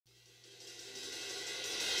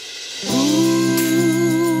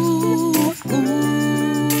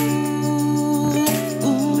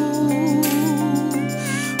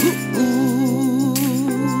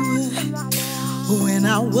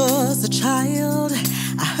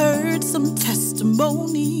some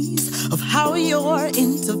testimonies of how your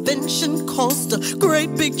intervention caused a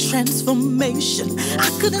great big transformation. I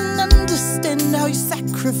couldn't understand how you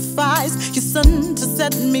sacrificed your son to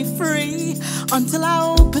set me free, until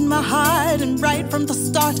I opened my heart, and right from the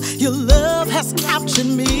start your love has captured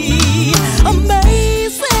me.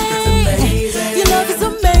 Amazing, your love is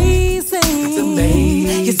amazing.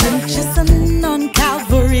 You sent your son on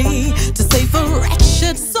Calvary to save a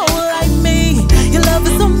wretched soul like me. Your love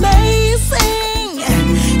is amazing,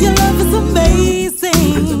 your love is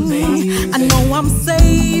amazing. I know I'm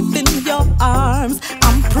safe in your arms,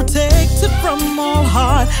 I'm protected from all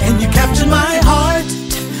harm, and you captured my heart.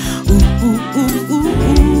 Ooh, ooh, ooh, ooh,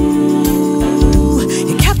 ooh.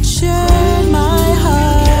 You captured my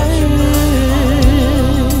heart.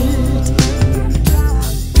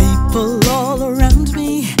 People all around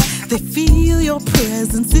me, they feel your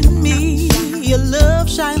presence in me. Your love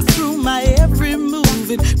shines through my every move,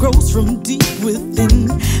 it grows from deep within.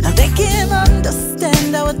 And they can't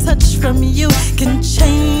understand how a touch from you can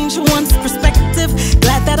change one's perspective.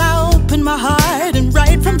 Glad that I opened my heart, and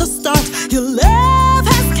right from the start your love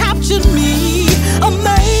has captured me.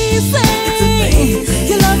 Amazing,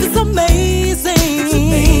 your love is amazing.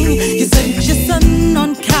 You sent your son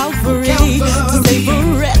on Calvary to save a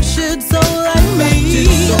wretched soul like me.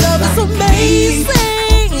 Your love is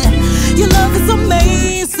amazing, your love is amazing.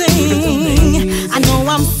 I know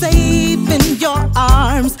I'm safe in your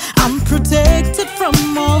arms, I'm protected from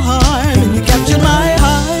all harm, and you captured my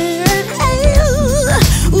heart.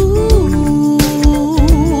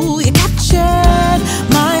 Ooh, you captured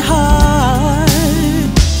my heart.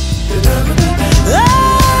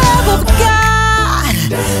 Love of God,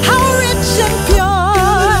 how rich and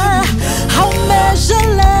pure, how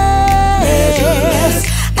measureless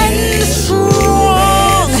and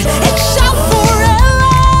strong. It shall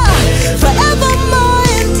forevermore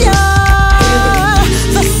endure.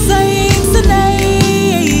 The saints and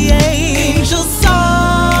angels'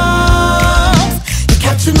 songs. You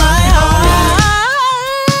captured my heart.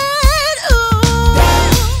 Ooh,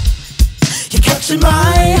 you captured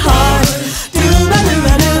my heart.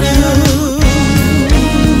 Do-ba-do-ba-do-do.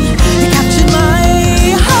 You captured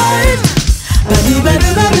my heart.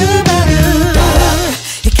 Ba-do-ba-do-ba-do-ba-do.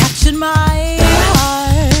 You captured my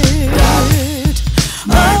heart.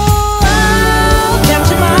 Oh,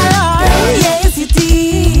 captured my heart. Yes, you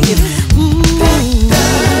did. Ooh,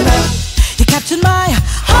 you captured my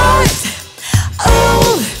heart.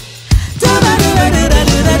 Oh,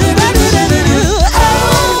 do-ba-do-ba-do-ba-do-ba-do-ba-do-ba-do.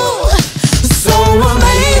 Oh, so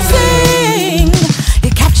amazing.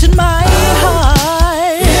 You captured my heart.